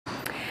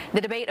The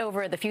debate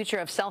over the future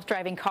of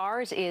self-driving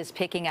cars is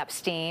picking up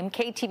steam.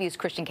 KTVU's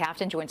Christian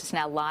Kaftan joins us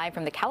now live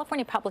from the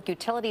California Public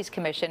Utilities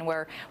Commission,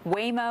 where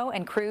Waymo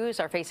and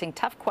Cruise are facing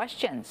tough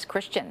questions.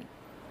 Christian.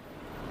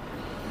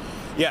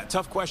 Yeah,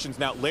 tough questions.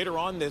 Now, later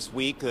on this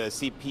week, the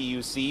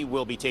CPUC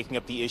will be taking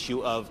up the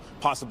issue of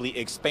possibly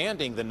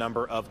expanding the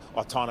number of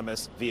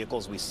autonomous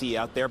vehicles we see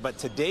out there. But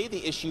today,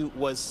 the issue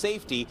was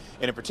safety,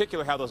 and in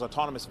particular, how those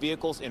autonomous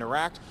vehicles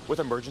interact with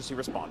emergency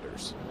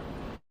responders.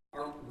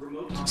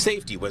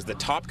 Safety was the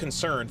top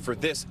concern for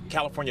this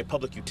California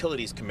Public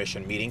Utilities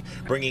Commission meeting,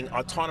 bringing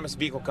autonomous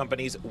vehicle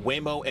companies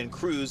Waymo and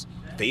Cruise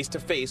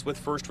face-to-face with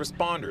first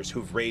responders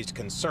who've raised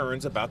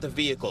concerns about the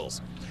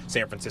vehicles.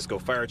 San Francisco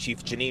Fire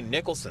Chief Janine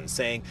Nicholson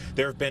saying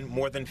there have been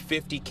more than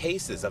 50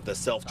 cases of the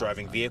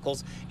self-driving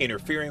vehicles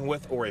interfering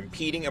with or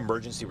impeding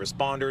emergency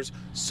responders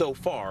so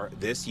far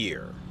this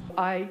year.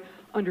 I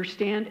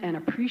understand and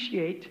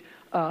appreciate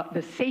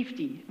the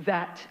safety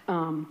that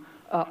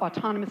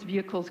autonomous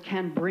vehicles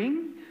can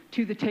bring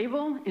to the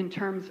table in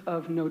terms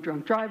of no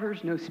drunk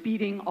drivers, no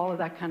speeding, all of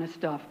that kind of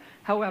stuff.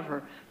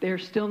 However, they're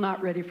still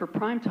not ready for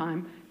prime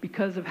time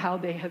because of how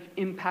they have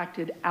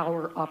impacted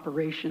our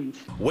operations.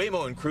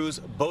 Waymo and Cruise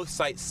both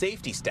cite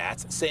safety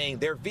stats saying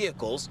their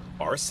vehicles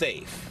are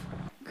safe.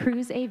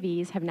 Cruise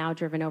AVs have now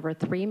driven over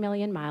 3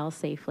 million miles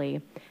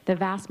safely, the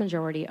vast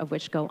majority of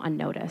which go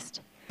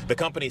unnoticed. The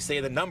companies say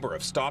the number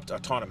of stopped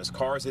autonomous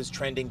cars is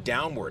trending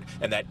downward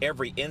and that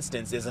every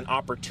instance is an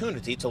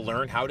opportunity to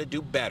learn how to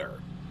do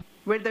better.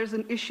 Where there's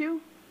an issue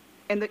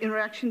and the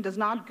interaction does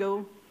not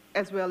go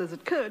as well as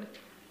it could,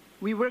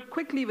 we work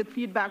quickly with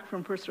feedback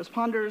from first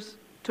responders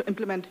to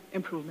implement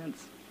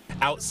improvements.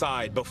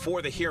 Outside,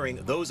 before the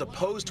hearing, those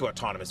opposed to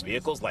autonomous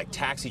vehicles like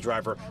taxi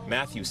driver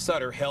Matthew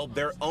Sutter held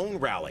their own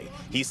rally.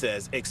 He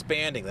says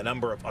expanding the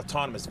number of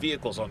autonomous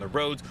vehicles on the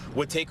roads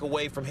would take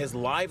away from his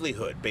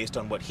livelihood based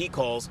on what he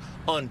calls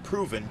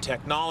unproven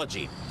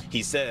technology.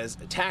 He says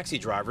taxi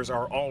drivers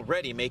are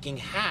already making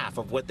half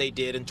of what they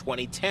did in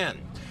 2010,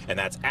 and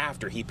that's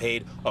after he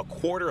paid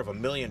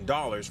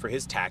 $250,000 for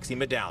his taxi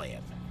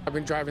medallion. I've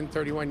been driving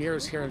 31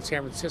 years here in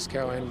San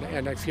Francisco,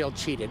 and I feel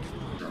cheated.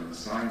 On the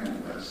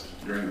sign-in list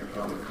during the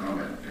public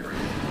comment period.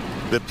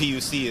 The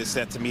PUC is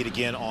set to meet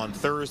again on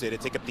Thursday to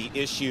take up the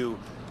issue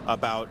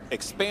about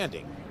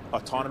expanding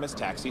autonomous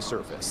taxi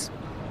service.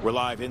 We're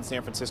live in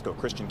San Francisco.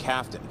 Christian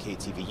Kaftan,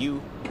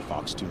 KTVU,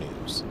 Fox 2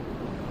 News.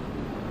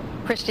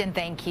 Christian,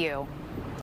 thank you.